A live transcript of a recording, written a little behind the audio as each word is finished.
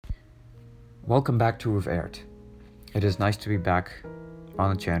Welcome back to With Ert. It is nice to be back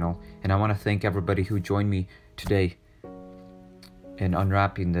on the channel, and I want to thank everybody who joined me today in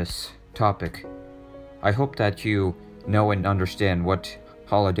unwrapping this topic. I hope that you know and understand what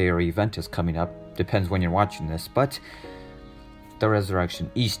holiday or event is coming up. Depends when you're watching this, but the resurrection,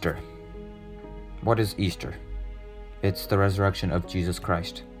 Easter. What is Easter? It's the resurrection of Jesus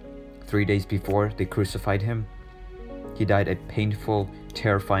Christ. 3 days before they crucified him, he died a painful,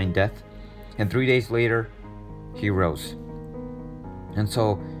 terrifying death, and 3 days later, he rose. And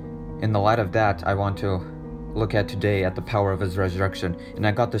so, in the light of that, I want to look at today at the power of his resurrection. And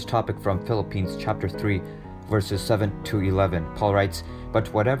I got this topic from Philippians chapter 3, verses 7 to 11. Paul writes,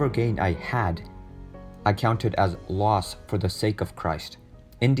 "But whatever gain I had, I counted as loss for the sake of Christ.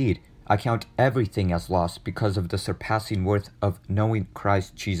 Indeed, I count everything as loss because of the surpassing worth of knowing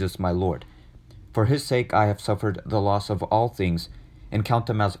Christ Jesus my Lord. For his sake I have suffered the loss of all things, and count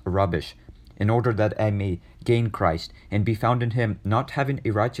them as rubbish, in order that I may gain Christ, and be found in him, not having a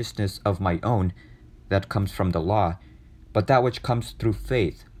righteousness of my own that comes from the law, but that which comes through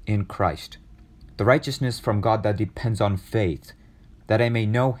faith in Christ. The righteousness from God that depends on faith, that I may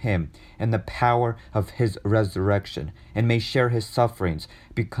know him and the power of his resurrection, and may share his sufferings,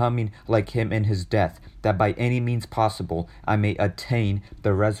 becoming like him in his death, that by any means possible I may attain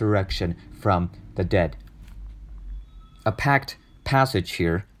the resurrection from the dead." A packed passage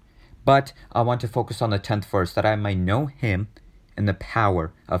here, but I want to focus on the 10th verse, that I may know him and the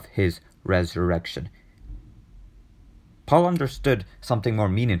power of his resurrection. Paul understood something more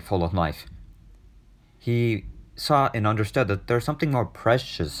meaningful in life. He saw and understood that there's something more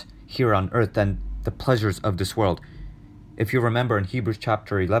precious here on earth than the pleasures of this world. If you remember in Hebrews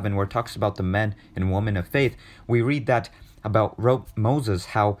chapter 11, where it talks about the men and women of faith, we read that about Moses,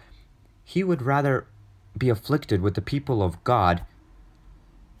 how he would rather be afflicted with the people of God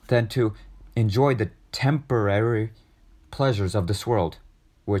than to enjoy the temporary pleasures of this world,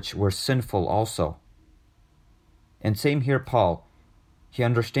 which were sinful also. And same here, Paul. He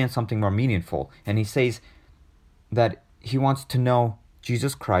understands something more meaningful, and he says that he wants to know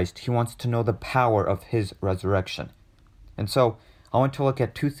Jesus Christ. He wants to know the power of his resurrection. And so I want to look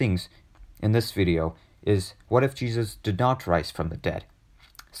at two things in this video. Is what if Jesus did not rise from the dead?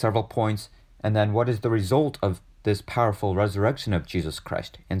 Several points. And then what is the result of this powerful resurrection of Jesus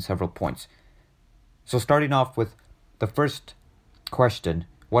Christ? In several points. So starting off with the first question,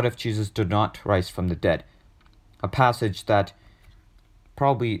 what if Jesus did not rise from the dead? A passage that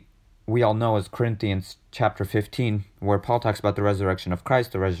probably we all know as Corinthians chapter 15, where Paul talks about the resurrection of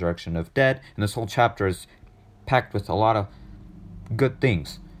Christ, the resurrection of dead, and this whole chapter is packed with a lot of good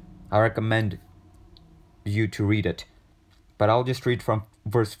things. I recommend you to read it. But I'll just read from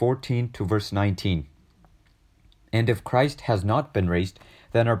verse 14 to verse 19. "And if Christ has not been raised,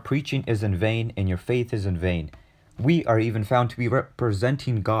 then our preaching is in vain, and your faith is in vain. We are even found to be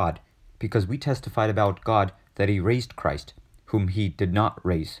representing God, because we testified about God that he raised Christ, whom he did not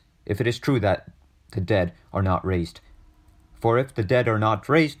raise, if it is true that the dead are not raised. For if the dead are not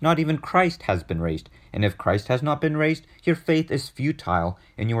raised, not even Christ has been raised. And if Christ has not been raised, your faith is futile,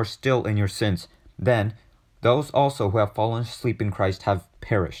 and you are still in your sins. Then those also who have fallen asleep in Christ have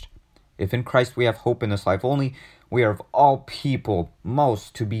perished. If in Christ we have hope in this life only, we are of all people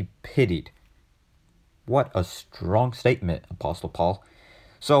most to be pitied." What a strong statement, Apostle Paul.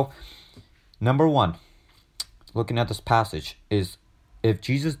 So, number one, looking at this passage, is if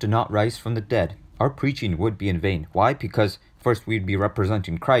Jesus did not rise from the dead, our preaching would be in vain. Why? Because first we'd be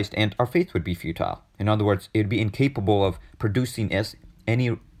representing Christ, and our faith would be futile. In other words, it would be incapable of producing us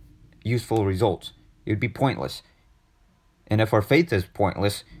any useful results. It would be pointless. And if our faith is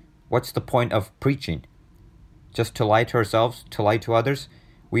pointless, what's the point of preaching? Just to lie to ourselves, to lie to others?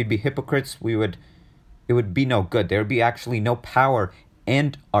 We'd be hypocrites. It would be no good. There would be actually no power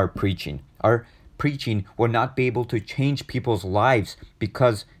in our preaching. Our preaching would not be able to change people's lives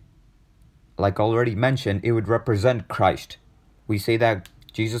because, like already mentioned, it would represent Christ. We say that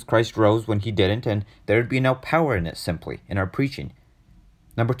Jesus Christ rose when he didn't, and there would be no power in it, simply, in our preaching.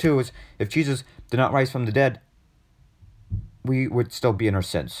 Number two is, if Jesus did not rise from the dead, we would still be in our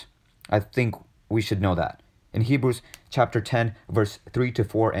sins. I think we should know that. In Hebrews chapter 10, verse 3 to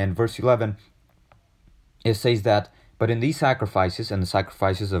 4 and verse 11, it says that, "But in these sacrifices and the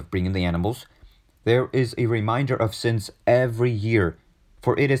sacrifices of bringing the animals, there is a reminder of sins every year.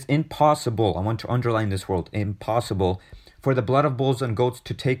 For it is impossible," I want to underline this word, impossible, "for the blood of bulls and goats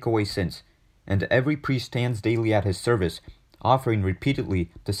to take away sins. And every priest stands daily at his service, offering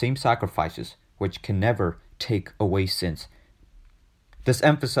repeatedly the same sacrifices, which can never take away sins." This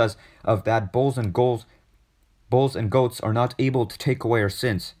emphasis of that bulls and goats are not able to take away our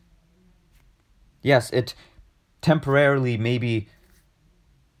sins. Yes, it temporarily maybe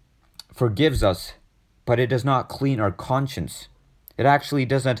forgives us, but it does not clean our conscience. It actually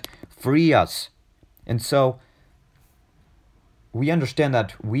doesn't free us. And so we understand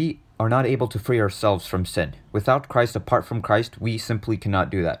that we are not able to free ourselves from sin. Without Christ, apart from Christ, we simply cannot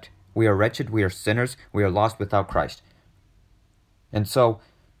do that. We are wretched, we are sinners, we are lost without Christ. And so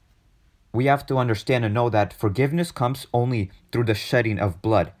we have to understand and know that forgiveness comes only through the shedding of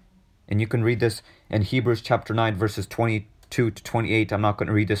blood. And you can read this in Hebrews chapter 9, verses 22 to 28. I'm not going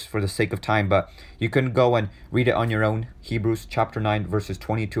to read this for the sake of time, but you can go and read it on your own. Hebrews chapter 9, verses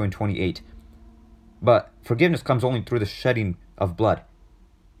 22 and 28. But forgiveness comes only through the shedding of blood.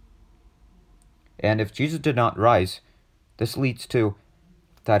 And if Jesus did not rise, this leads to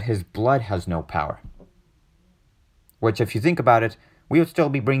that his blood has no power. Which, if you think about it, we would still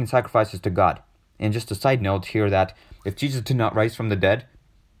be bringing sacrifices to God. And just a side note here that if Jesus did not rise from the dead,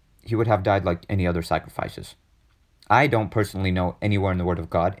 he would have died like any other sacrifices. I don't personally know anywhere in the Word of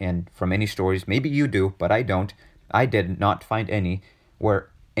God, and from any stories, maybe you do, but I don't. I did not find any where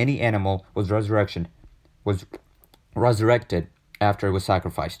any animal was resurrected after it was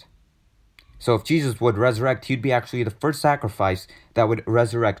sacrificed. So if Jesus would resurrect, he'd be actually the first sacrifice that would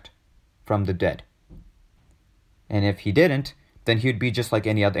resurrect from the dead. And if he didn't, then he'd be just like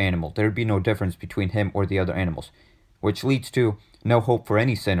any other animal. There'd be no difference between him or the other animals, which leads to no hope for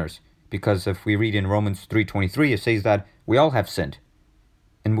any sinners. Because if we read in Romans 3:23, it says that we all have sinned,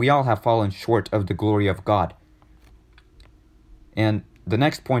 and we all have fallen short of the glory of God. And the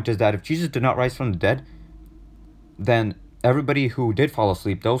next point is that if Jesus did not rise from the dead, then everybody who did fall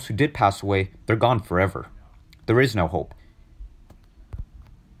asleep, those who did pass away, they're gone forever. There is no hope.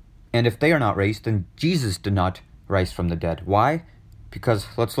 And if they are not raised, then Jesus did not rise from the dead. Why? Because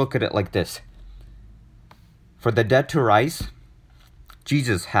let's look at it like this. For the dead to rise,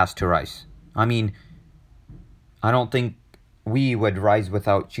 Jesus has to rise. I mean, I don't think we would rise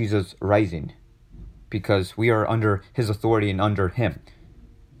without Jesus rising, because we are under his authority and under him.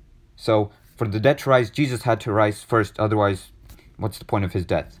 So, for the dead to rise, Jesus had to rise first. Otherwise, what's the point of his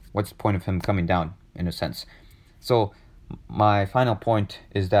death? What's the point of him coming down, in a sense? So, my final point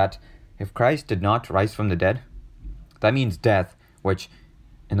is that if Christ did not rise from the dead, that means death, which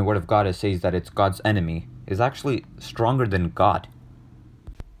in the Word of God it says that it's God's enemy, is actually stronger than God.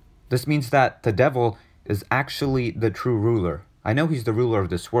 This means that the devil is actually the true ruler. I know he's the ruler of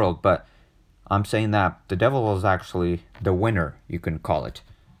this world, but I'm saying that the devil is actually the winner, you can call it.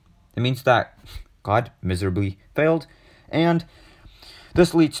 It means that God miserably failed, and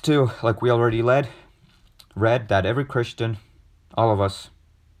this leads to, like we already read, that every Christian, all of us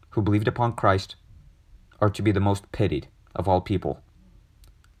who believed upon Christ, are to be the most pitied of all people.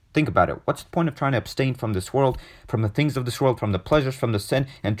 Think about it. What's the point of trying to abstain from this world, from the things of this world, from the pleasures, from the sin,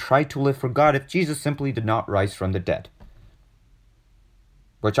 and try to live for God if Jesus simply did not rise from the dead?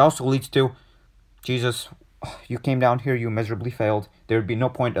 Which also leads to, Jesus, you came down here, you miserably failed. There would be no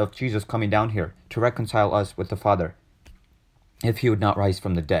point of Jesus coming down here to reconcile us with the Father if he would not rise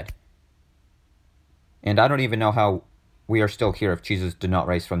from the dead. And I don't even know how we are still here if Jesus did not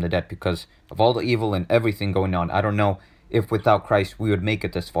rise from the dead, because of all the evil and everything going on. I don't know if without Christ we would make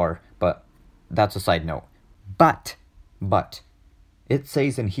it this far, but that's a side note. But, it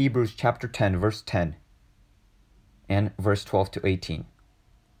says in Hebrews chapter 10, verse 10 and verse 12 to 18,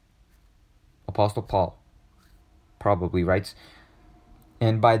 Apostle Paul probably writes,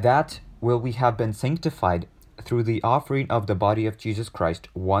 "And by that will we have been sanctified through the offering of the body of Jesus Christ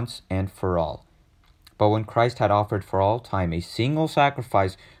once and for all. But when Christ had offered for all time a single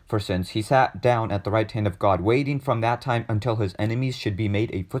sacrifice for sins, he sat down at the right hand of God, waiting from that time until his enemies should be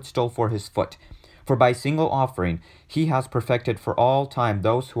made a footstool for his foot. For by single offering he has perfected for all time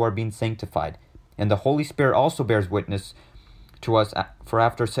those who are being sanctified. And the Holy Spirit also bears witness to us, for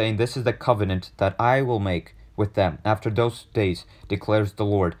after saying, 'This is the covenant that I will make with them after those days, declares the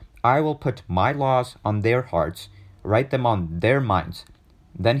Lord. I will put my laws on their hearts, write them on their minds.'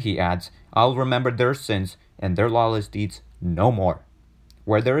 Then he adds, 'I'll remember their sins and their lawless deeds no more.'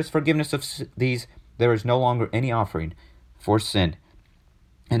 Where there is forgiveness of these, there is no longer any offering for sin."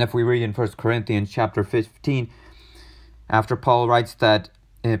 And if we read in 1 Corinthians chapter 15, after Paul writes that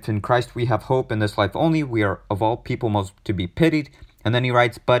if in Christ we have hope in this life only, we are of all people most to be pitied. And then he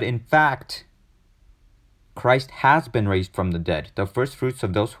writes, "But in fact, Christ has been raised from the dead, the first fruits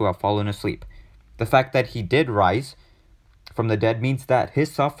of those who have fallen asleep." The fact that he did rise from the dead means that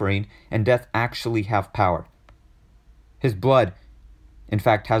his suffering and death actually have power. His blood, in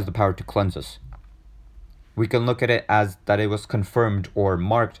fact, has the power to cleanse us. We can look at it as that it was confirmed or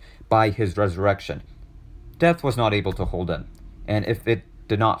marked by his resurrection. Death was not able to hold him. And if it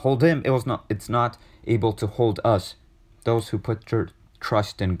did not hold him, it's not able to hold us, those who put their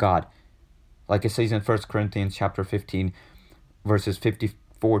trust in God. Like it says in 1 Corinthians chapter 15, verses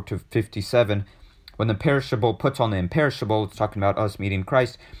 54 to 57, when the perishable puts on the imperishable, it's talking about us meeting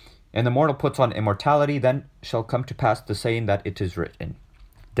Christ, and the mortal puts on immortality, then shall come to pass the saying that it is written,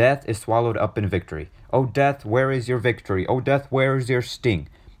 death is swallowed up in victory. O death, where is your victory? O death, where is your sting?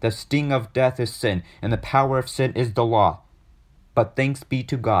 The sting of death is sin, and the power of sin is the law. But thanks be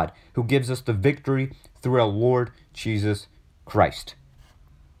to God, who gives us the victory through our Lord Jesus Christ.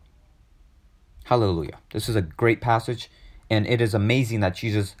 Hallelujah. This is a great passage, and it is amazing that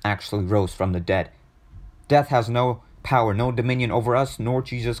Jesus actually rose from the dead. Death has no power, no dominion over us, nor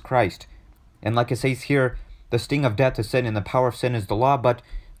Jesus Christ. And like it says here, the sting of death is sin, and the power of sin is the law, but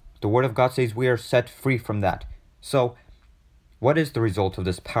the Word of God says we are set free from that. So, what is the result of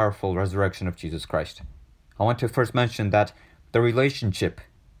this powerful resurrection of Jesus Christ? I want to first mention that the relationship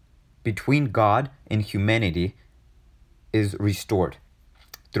between God and humanity is restored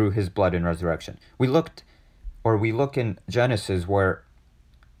through his blood and resurrection. We look in Genesis where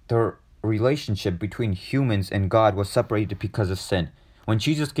the relationship between humans and God was separated because of sin. When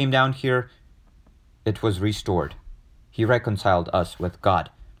Jesus came down here, it was restored. He reconciled us with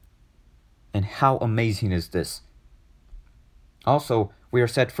God. And how amazing is this? Also, we are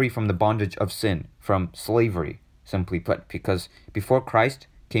set free from the bondage of sin, from slavery, simply put, because before Christ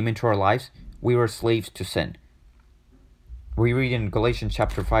came into our lives, we were slaves to sin. We read in Galatians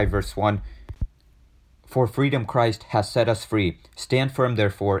chapter 5, verse 1, for freedom Christ has set us free. Stand firm,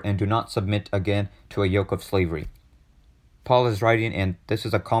 therefore, and do not submit again to a yoke of slavery. Paul is writing, and this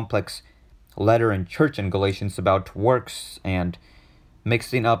is a complex letter in church in Galatians about works and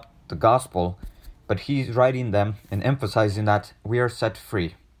mixing up the gospel, but he's writing them and emphasizing that we are set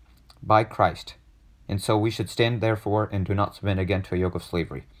free by Christ. And so we should stand therefore and do not submit again to a yoke of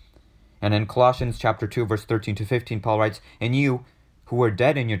slavery. And in Colossians chapter 2, verse 13 to 15, Paul writes, and you, who were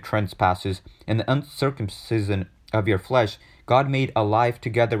dead in your trespasses and the uncircumcision of your flesh, God made alive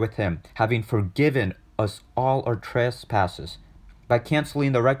together with him, having forgiven us all our trespasses, by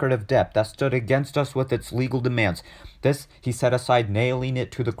canceling the record of debt that stood against us with its legal demands. This he set aside, nailing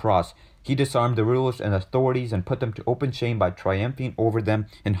it to the cross. He disarmed the rulers and authorities and put them to open shame by triumphing over them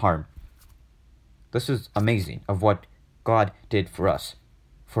in harm. This is amazing of what God did for us,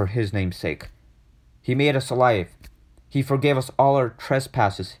 for his name's sake. He made us alive. He forgave us all our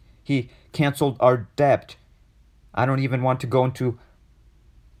trespasses. He canceled our debt. I don't even want to go into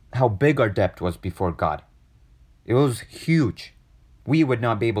how big our debt was before God. It was huge. We would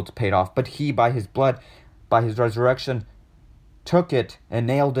not be able to pay it off, but he, by his blood, by his resurrection, took it and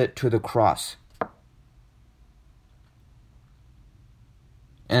nailed it to the cross.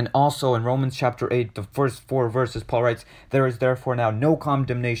 And also in Romans chapter 8, the first 4 verses, Paul writes, there is therefore now no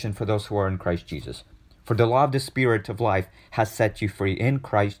condemnation for those who are in Christ Jesus. For the law of the Spirit of life has set you free in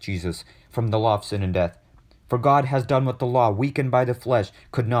Christ Jesus from the law of sin and death. For God has done what the law, weakened by the flesh,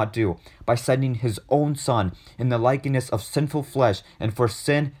 could not do, by sending his own Son in the likeness of sinful flesh, and for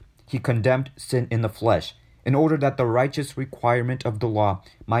sin he condemned sin in the flesh, in order that the righteous requirement of the law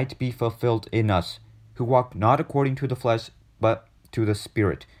might be fulfilled in us, who walk not according to the flesh, but to the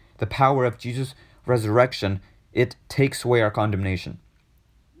Spirit. The power of Jesus' resurrection, it takes away our condemnation.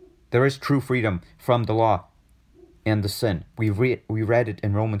 There is true freedom from the law and the sin. We read it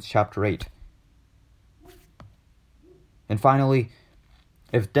in Romans chapter 8. And finally,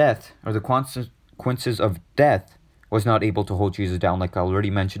 if death, or the consequences of death, was not able to hold Jesus down, like I already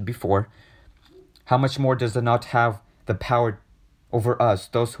mentioned before, how much more does it not have the power over us,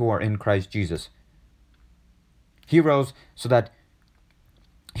 those who are in Christ Jesus? He rose so that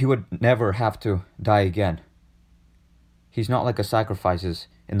he would never have to die again. He's not like the sacrifices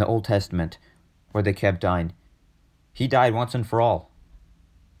in the Old Testament where they kept dying. He died once and for all.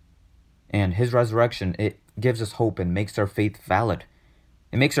 And his resurrection, it gives us hope and makes our faith valid.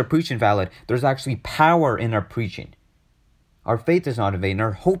 It makes our preaching valid. There's actually power in our preaching. Our faith is not in vain.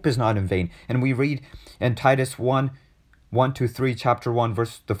 Our hope is not in vain. And we read in Titus 1:1-3, chapter 1,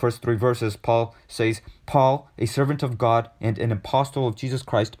 the first 3 verses, Paul says, Paul, a servant of God and an apostle of Jesus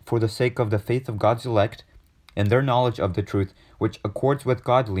Christ, for the sake of the faith of God's elect, and their knowledge of the truth, which accords with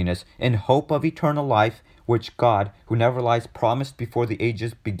godliness, in hope of eternal life, which God, who never lies, promised before the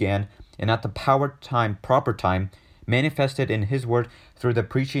ages began, and at the proper time, manifested in his word through the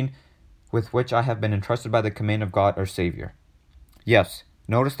preaching with which I have been entrusted by the command of God our Savior. Yes,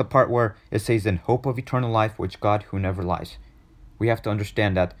 notice the part where it says, in hope of eternal life, which God, who never lies. We have to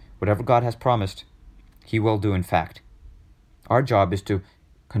understand that whatever God has promised, he will do in fact. Our job is to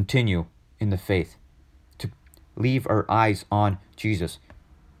continue in the faith, to leave our eyes on Jesus,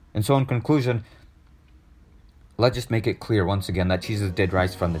 And so in conclusion, let's just make it clear once again that Jesus did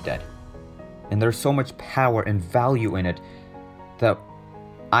rise from the dead. And there's so much power and value in it that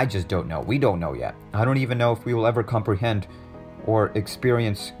I just don't know. We don't know yet. I don't even know if we will ever comprehend or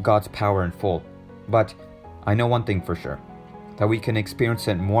experience God's power in full. But I know one thing for sure, that we can experience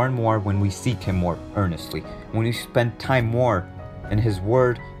it more and more when we seek Him more earnestly. When we spend time more in His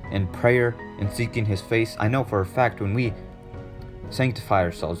Word, in prayer, and seeking His face. I know for a fact when we sanctify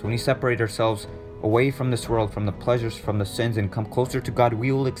ourselves, when we separate ourselves away from this world, from the pleasures, from the sins, and come closer to God,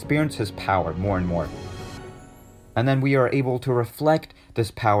 we will experience His power more and more. And then we are able to reflect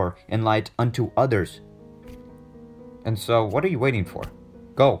this power and light unto others. And so, what are you waiting for?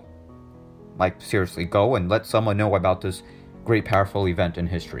 Go. Like, seriously, go and let someone know about this great, powerful event in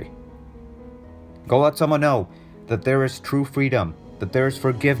history. Go let someone know that there is true freedom, that there is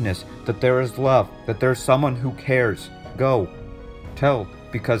forgiveness, that there is love, that there is someone who cares. Go. Tell,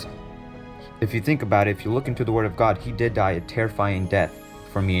 because if you think about it, if you look into the Word of God, He did die a terrifying death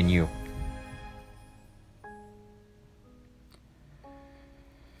for me and you.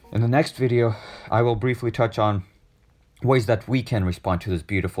 In the next video, I will briefly touch on ways that we can respond to this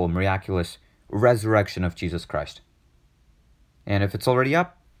beautiful, miraculous resurrection of Jesus Christ. And if it's already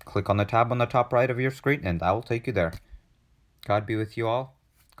up, click on the tab on the top right of your screen and that will take you there. God be with you all.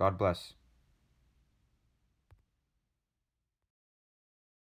 God bless.